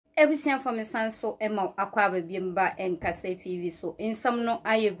Everything from a son so Emma Aqua Bimba and Cassette TV so in some no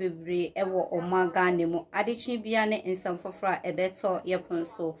aye bebre ewo omaga nemo adichi biane in some fofra e beto yepon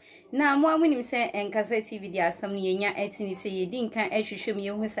so na mo amunim se en Cassette TV dia asam ne yenya etini se yedi nkan ehwehwem ye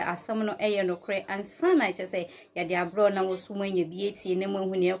hu se asam no eye no kre ansa na che se ya de abro na wo so manya bieti ne mo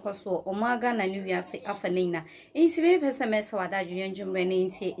hu ne ekoso omaga na ne wiase afanina insibe pese mesa wada dwenjumre ne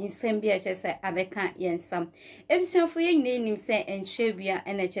ntie insem bia che se abeka yensam everything for ye nim se enchebia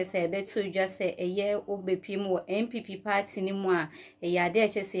ene se beto dwa se eye obepim wo MPP party ni mu a eya de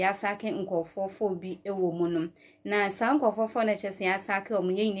che se asake nkofofo bi ewo mu no na sa nkofofo na che se asake o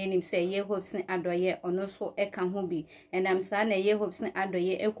munye nim se eye hopes ni adoye ono so eka ho bi enam sa na eye hopes ni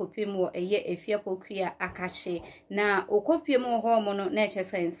adoye ekopim wo eye efiapokua akache na okopim ho mo no na che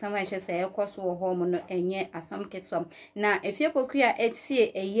se nsama che se ekoso ho mo no enye asam ketsom na efiapokua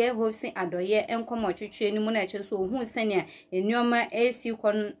etie eye hopes ni adoye enkomo twetwe ni mu na che so hu senia enyoma esi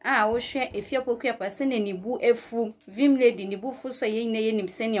kon a wo hwe efiapokua pase na nibu efu vim lady nibu fu so ye nim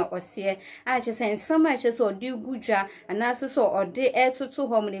senia ose a che se nsama che so odi gudwa anaso so ode etoto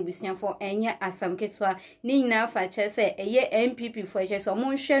ho mo na busiafo enye asam ketwa ni nyina fa che se eye MPP fo che so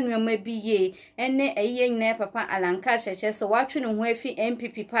mo hwe nuoma bi ye ene eye nyina papa alanka che se watwe no ho afi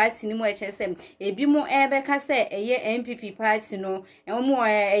MPP party ni mo che se ebi mo ebe ka se eye MPP party no mo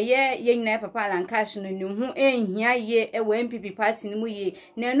eye ye nyina papa alanka no ni ho ehia ye ewo MPP party ni mo ye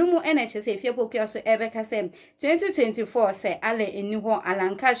na enu mo ene che se efiapokua so ebe ka se 2024 se ale eni ho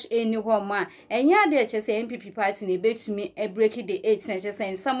alanka eni ho ma enya de che se MPP party ni betumi e break the 8 na che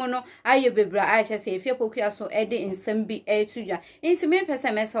se nsamo no aye bebra a che se efiapokua so ede nsam bi etudwa nti me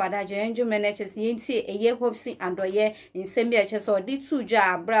pese mesa wada dwenjumre na che se yenti eye hopsi adoye nsam bi a che se odi tudwa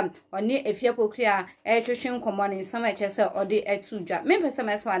abram oni efiapokua twetwe nkomo ne nsam a che se odi etudwa me pese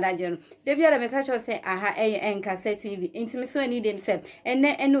mesa wada dwen de bia me ka che se aha eye en Cassette TV nti me so ni dem se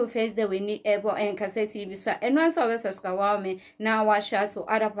ene face the we ni ebo en Cassette TV so eno so we subscribe wa me na wa share to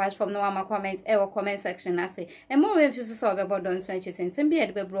other platform no wa comment comment section na say e mo we fi so be bodon so che se nsam bi e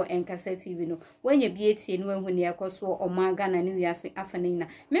de be bro en Cassette TV no wenye bi etie no ehu ne ekoso omaga na ne wiase afanina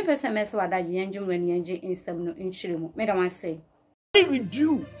me pese mesa wada dwenjumre ne nje insam no nchiremu me da wan say we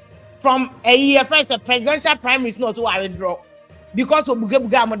drew from a year first a presidential primaries not to withdraw because of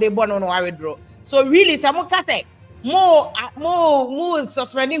buga mo de born on withdraw so really some can say more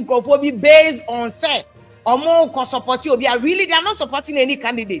suspending be based on say or more support you really they are not supporting any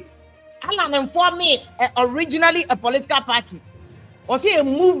candidate. Alan informed me originally a political party or say a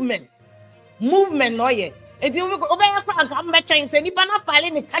movement no yeah. Smart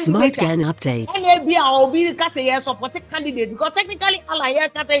Gan update. Maybe I will be supporting candidate because technically Alan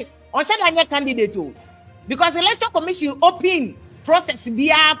can say or said I candidate too. Because electoral commission open process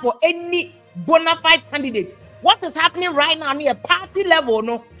for any bona fide candidate. What is happening right now near party level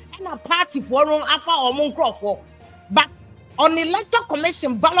no and a party for alpha or moncroft but on electoral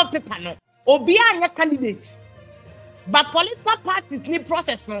commission ballot paper no obi anya candidate but political parties need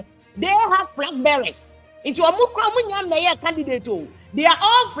process no they have flag bearers into a mukra munya candidate they are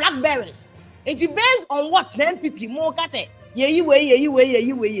all flag bearers it depends on what the MPP more say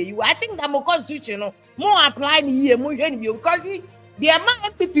I think that more constitution no more apply here more because the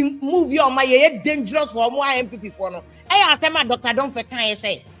amount MPP move your my dangerous for more MPP for no. I ask my Dr. Donfor can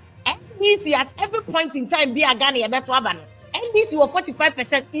say NBC at every point in time be a Ghana better one. NBC was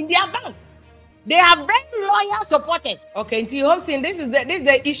 45% in their bank. They have very loyal supporters. Okay, until hoping this is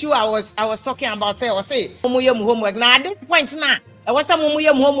the issue I was talking about. Say homework. Now at this point now, I was some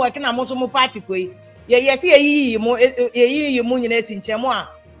homework and I'm also more party for you. Yeah, see you moon in Chemo.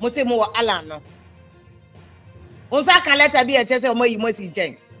 Mose mo Alan. Letter be a chess or you must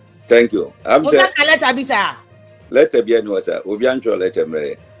change. Thank you. I'm saying letter be sir. Letter be no sir. Obiancho letter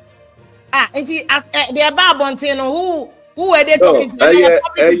me. And as the above Bonteno who were they talking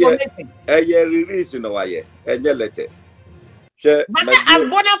to? Release no why letter. But as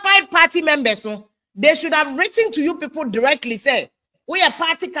bona fide party members, no, they should have written to you people directly. Say we are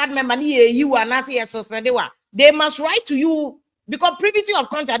party card member. You are not here suspended. They must write to you because privity of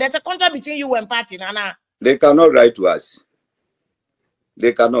contract. There's a contract between you and party. Nana. They cannot write to us.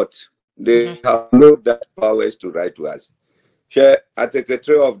 They cannot. They have no that powers to write to us. Share Article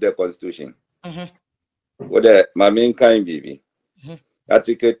 3 of the Constitution. What the Hon.Ken baby.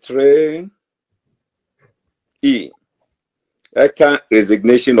 Article 3 E.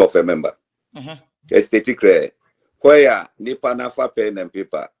 Resignation of a member. A static where Nipa Nafa pen and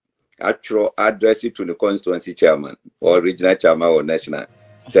paper actual address it to the constituency chairman or regional chairman or national.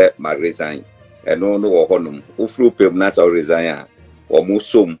 Say my resign. And no honum, Ufru Pem Nasa resign or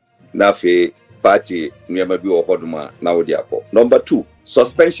Musum Nafe party never be ohoduma now diako. Number 2,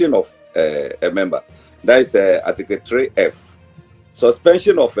 suspension of a member. That is Article 3F.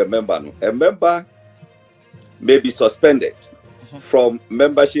 Suspension of a member. No? A member may be suspended from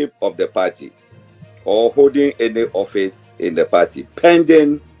membership of the party or holding any office in the party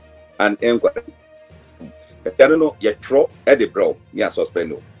pending an inquiry. I don't know, you throw at the bro, you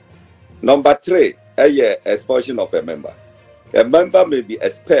suspend. Number 3, expulsion of a member. A member may be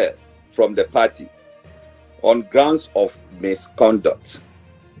expelled from the party on grounds of misconduct.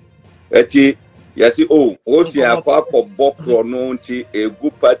 Eti, yes, what's your papa bokro no nti a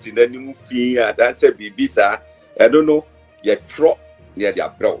good party na nimu fi and say bibisa. I don't know, you throw near their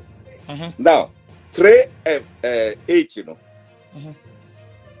bro. Now, 3H, you know.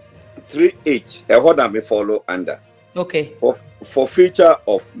 3H, a order may follow under. Okay. For feature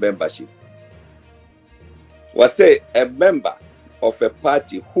of membership. Was say a member of a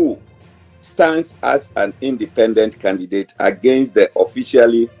party who stands as an independent candidate against the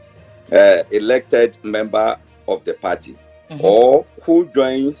officially elected member of the party, or who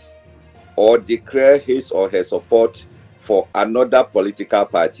joins or declare his or her support for another political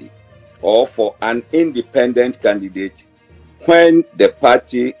party or for an independent candidate when the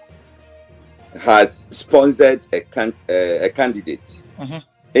party has sponsored a candidate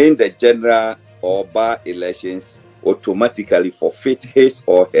in the general or by elections, automatically forfeit his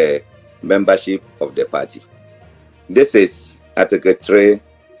or her membership of the party. This is Article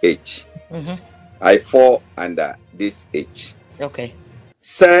 3H. I fall under this H. Okay.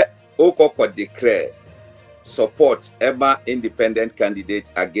 Sir Okoko declare support Emma independent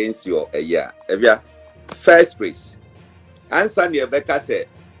candidate against your year. First place. Answer Rebecca say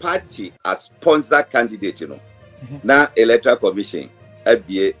party as sponsor candidate, you know. Now electoral commission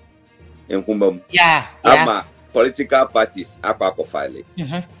FBA in whom ama political parties are filing.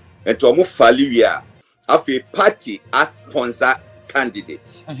 And to move failure of a party as sponsor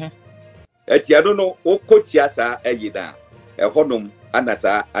candidate. Et I don't know o kotiasa eyida e honum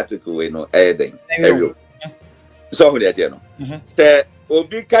anasa article we no eden. So who dey no. Say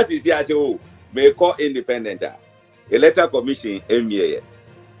obi kasisi ase o may call independent electoral commission emie.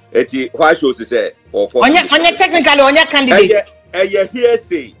 Eti why show to say onye technically onye candidate. Here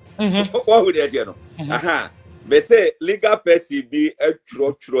say what would they no? Me say legal person be a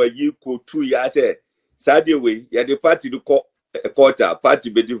tro yi ko 2 years say Saturday way ya the party do quarter party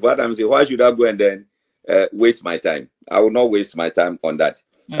be divided. I'm say why should I go and then waste my time? I will not waste my time on that.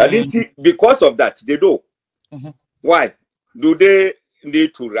 And because of that they do. Why do they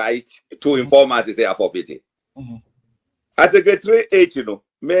need to write to inform us? They say forfeited. Article 3H, you know,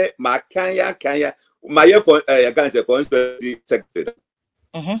 me makanya my conspiracy secretary.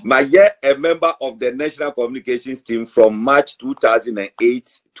 My a member of the National Communications team from March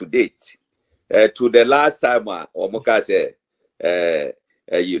 2008 to date. To the last time or Moka say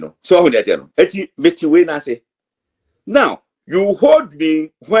you know. So now you hold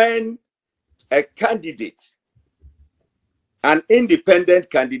me when a candidate, an independent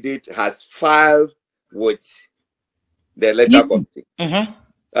candidate has filed with the electoral committee.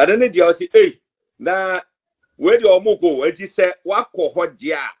 I don't need to say, hey, now where do you go? Where you say what cohort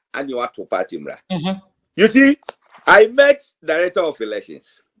dia and you want to party You see, I met director of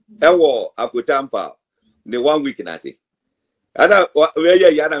elections. Ewo Akutampa the 1 week na say. And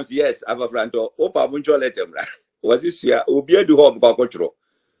where you Adam yes, Ava Franto, Opa Muncho letem. Was this year? Ubia do home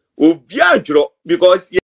because